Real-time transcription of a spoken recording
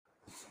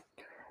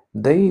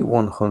Day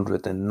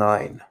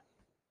 109.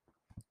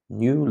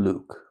 New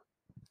look.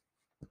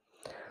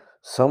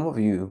 Some of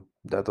you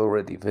that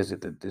already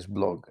visited this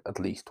blog at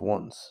least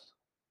once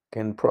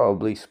can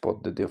probably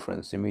spot the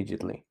difference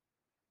immediately.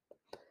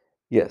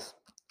 Yes,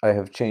 I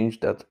have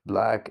changed that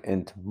black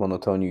and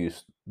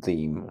monotonous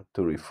theme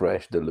to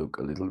refresh the look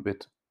a little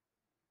bit.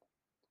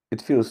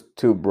 It feels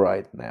too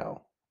bright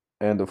now,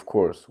 and of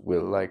course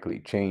will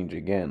likely change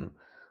again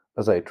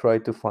as I try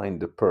to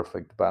find the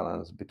perfect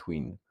balance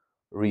between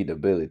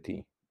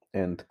readability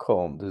and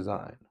calm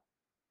design.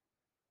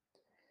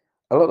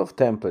 A lot of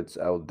templates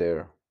out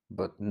there,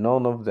 but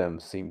none of them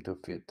seem to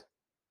fit,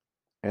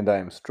 and I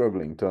am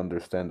struggling to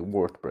understand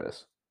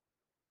WordPress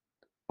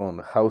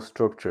on how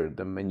structured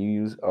the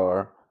menus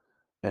are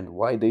and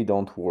why they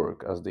don't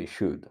work as they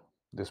should,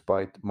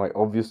 despite my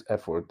obvious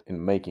effort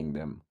in making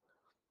them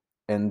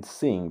and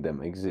seeing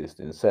them exist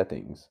in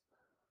settings,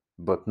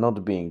 but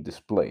not being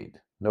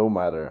displayed, no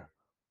matter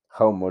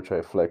how much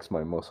I flex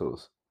my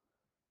muscles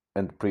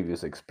and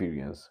previous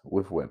experience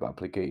with web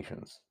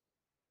applications.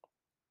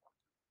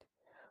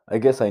 I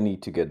guess I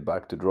need to get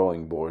back to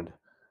drawing board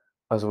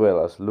as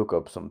well as look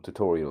up some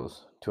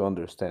tutorials to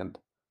understand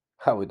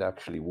how it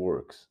actually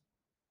works.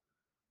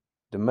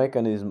 The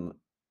mechanism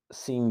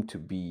seemed to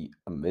be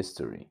a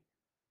mystery,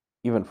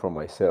 even for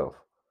myself,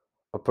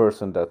 a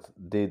person that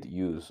did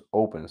use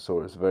open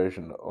source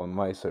version on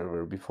my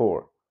server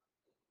before.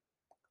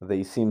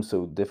 They seem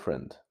so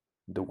different,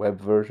 the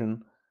web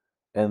version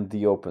and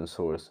the open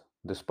source,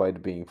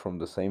 despite being from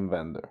the same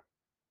vendor.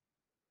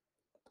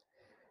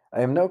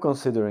 I am now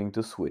considering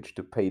to switch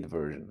to paid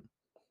version,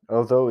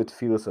 although it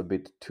feels a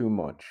bit too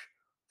much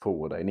for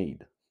what I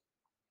need.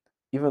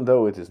 Even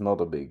though it is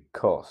not a big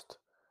cost,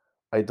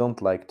 I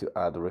don't like to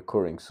add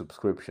recurring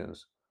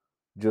subscriptions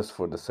just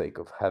for the sake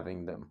of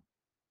having them.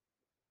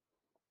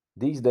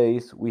 These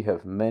days we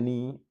have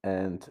many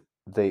and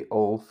they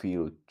all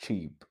feel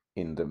cheap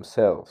in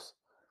themselves.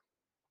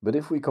 But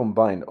if we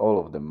combine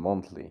all of them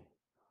monthly,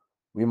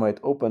 we might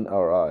open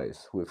our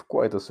eyes with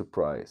quite a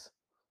surprise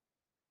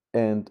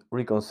and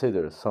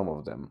reconsider some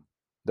of them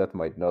that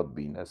might not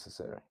be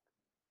necessary.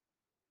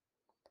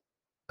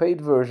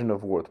 Paid version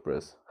of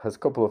WordPress has a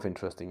couple of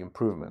interesting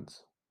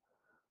improvements,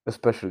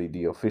 especially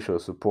the official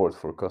support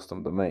for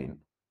custom domain.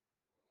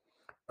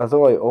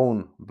 Although I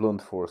own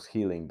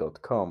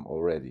bluntforcehealing.com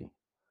already,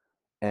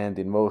 and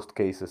in most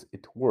cases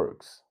it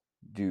works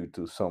due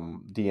to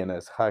some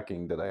DNS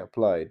hacking that I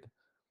applied,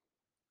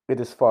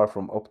 it is far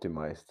from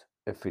optimized,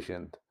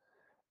 efficient,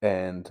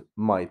 and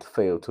might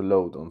fail to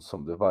load on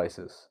some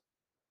devices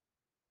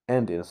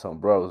and in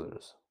some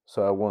browsers,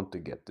 so I want to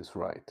get this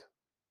right.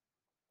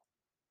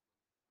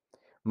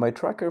 My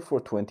tracker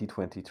for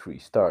 2023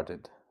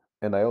 started,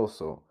 and I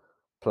also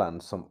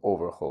planned some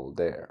overhaul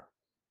there.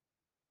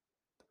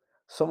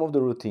 Some of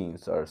the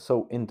routines are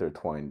so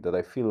intertwined that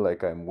I feel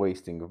like I'm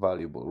wasting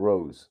valuable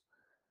rows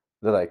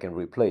that I can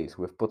replace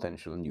with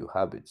potential new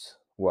habits,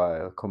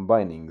 while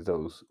combining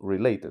those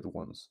related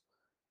ones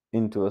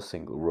into a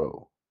single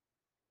row.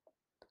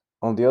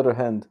 On the other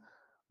hand,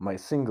 my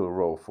single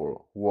row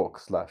for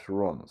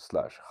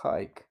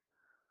walk/run/hike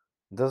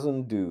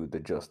doesn't do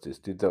the justice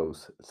to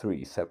those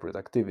three separate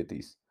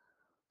activities,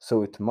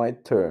 so it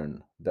might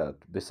turn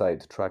that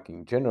beside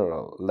tracking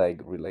general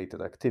leg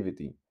related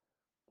activity,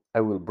 I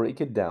will break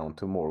it down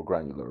to more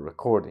granular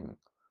recording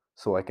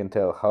so I can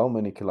tell how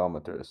many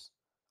kilometers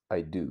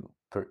I do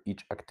per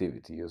each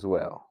activity as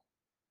well.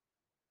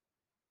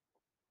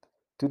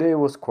 Today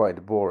was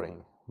quite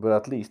boring, but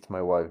at least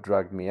my wife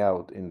dragged me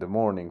out in the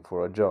morning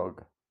for a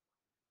jog,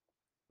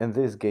 and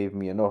this gave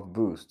me enough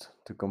boost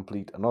to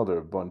complete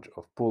another bunch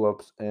of pull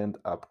ups and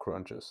ab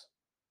crunches.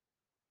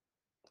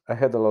 I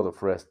had a lot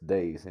of rest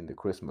days in the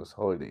Christmas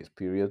holidays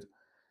period,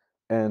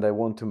 and I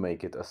want to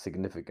make it a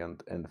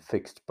significant and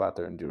fixed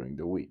pattern during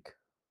the week.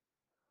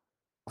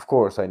 Of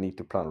course, I need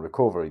to plan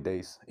recovery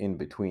days in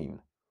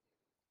between,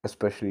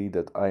 especially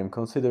that I am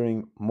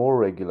considering more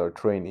regular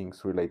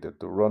trainings related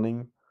to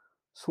running,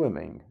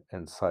 swimming,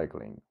 and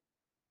cycling.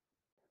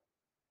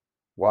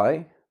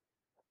 Why?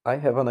 I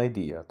have an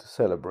idea to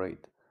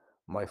celebrate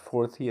my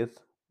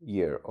 40th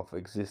year of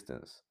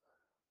existence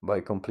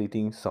by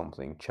completing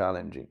something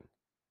challenging.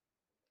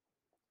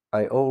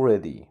 I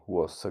already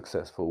was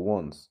successful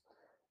once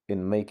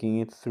in making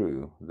it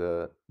through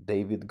the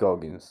David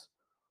Goggins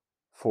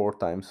 4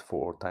 times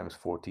 4 times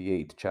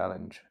 48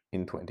 challenge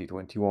in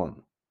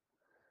 2021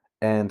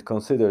 and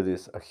consider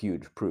this a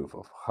huge proof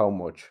of how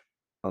much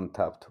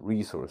untapped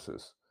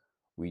resources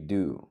we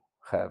do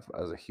have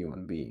as a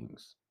human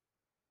beings.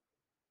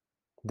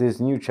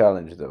 This new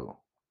challenge, though,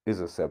 is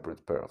a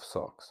separate pair of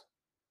socks.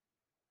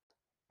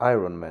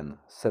 Ironman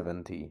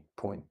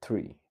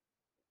 70.3,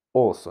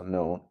 also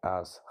known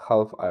as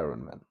Half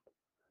Ironman,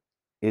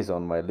 is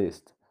on my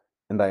list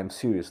and I am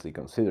seriously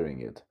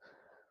considering it.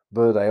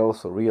 But I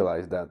also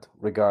realize that,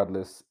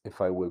 regardless if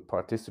I will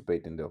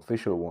participate in the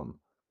official one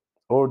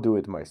or do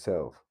it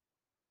myself,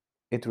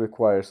 it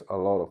requires a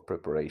lot of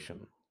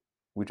preparation,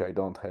 which I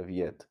don't have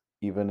yet,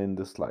 even in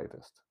the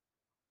slightest.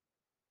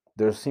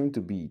 There seem to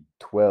be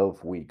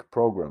 12-week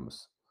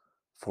programs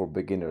for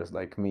beginners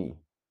like me,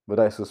 but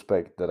I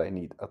suspect that I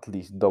need at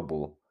least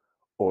double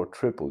or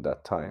triple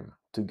that time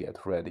to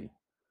get ready,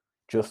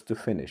 just to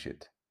finish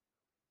it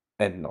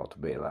and not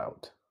bail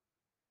out.